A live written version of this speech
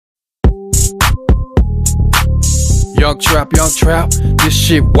Young trap, this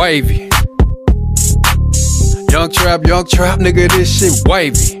shit wavy. Young trap, nigga, this shit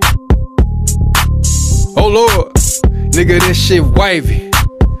wavy. Oh Lord, nigga, this shit wavy.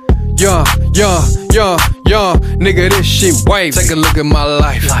 Young, nigga, this shit wavy. Take a look at my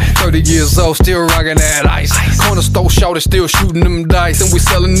life. 30 years old, still rocking that ice. Corner store shouted, still shooting them dice. And we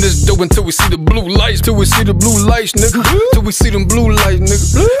selling this dope until we see the blue lights. Till we see the blue lights, nigga. Till we see them blue lights,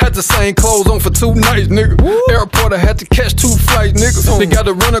 nigga. Had the same clothes on for 2 nights, nigga. Airport, I had to catch 2 flights, nigga. They got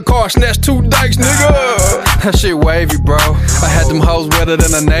to run a car, snatch 2 dikes, nigga. That shit wavy, bro. I had them hoes wetter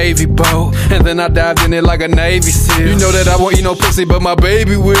than a Navy boat. And then I dived in it like a Navy SEAL. You know that I won't eat no pussy, but my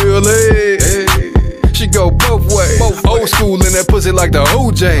baby will. Hey. She go both ways. Old school in that pussy like the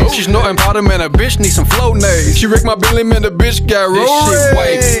OJ. She's snorting powder, man, a bitch need some flow nades. She wrecked my Bentley, man, the bitch got road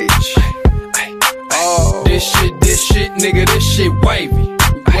rage. This shit, nigga, this shit wavy.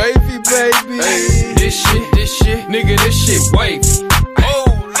 Wavy, baby. This shit, nigga, this shit wavy. Oh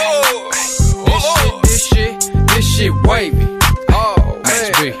Lord. This shit wavy. Oh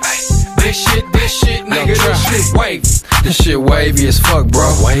man. This shit, nigga, this shit wavy. This shit wavy as fuck,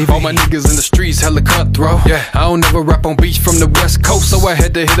 bro. Wavy. All my niggas in the streets hella cutthroat. Yeah. I don't ever rap on beach from the west coast, so I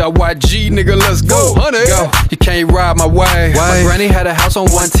had to hit a YG, nigga, let's go. Honey, go. You can't ride my way. My granny had a house on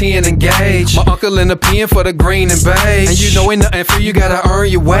 110 and Gage. My uncle in the pen for the green and beige. And you know ain't nothing free, you gotta earn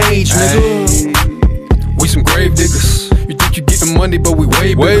your wage, nigga. We some grave diggers. You think you getting money, but we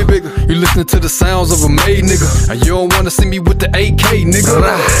way bigger. You listening to the sounds of a made nigga. And you don't wanna see me with the AK, nigga.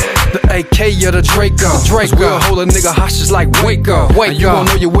 The AK or the Draco. We'll hold a nigga hostage like Waco. And you won't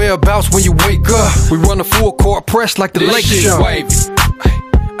know your whereabouts when you wake up. We run a full court press like the Lake Show. Wavy.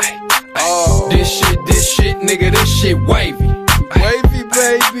 This shit, nigga, this shit wavy. Wavy,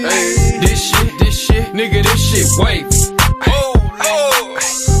 baby. This shit, nigga, this shit wavy. Oh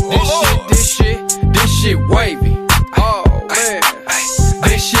Lord. This shit wavy. Oh man.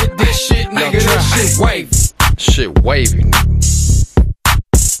 This shit, nigga, this shit wavy. Shit wavy, nigga.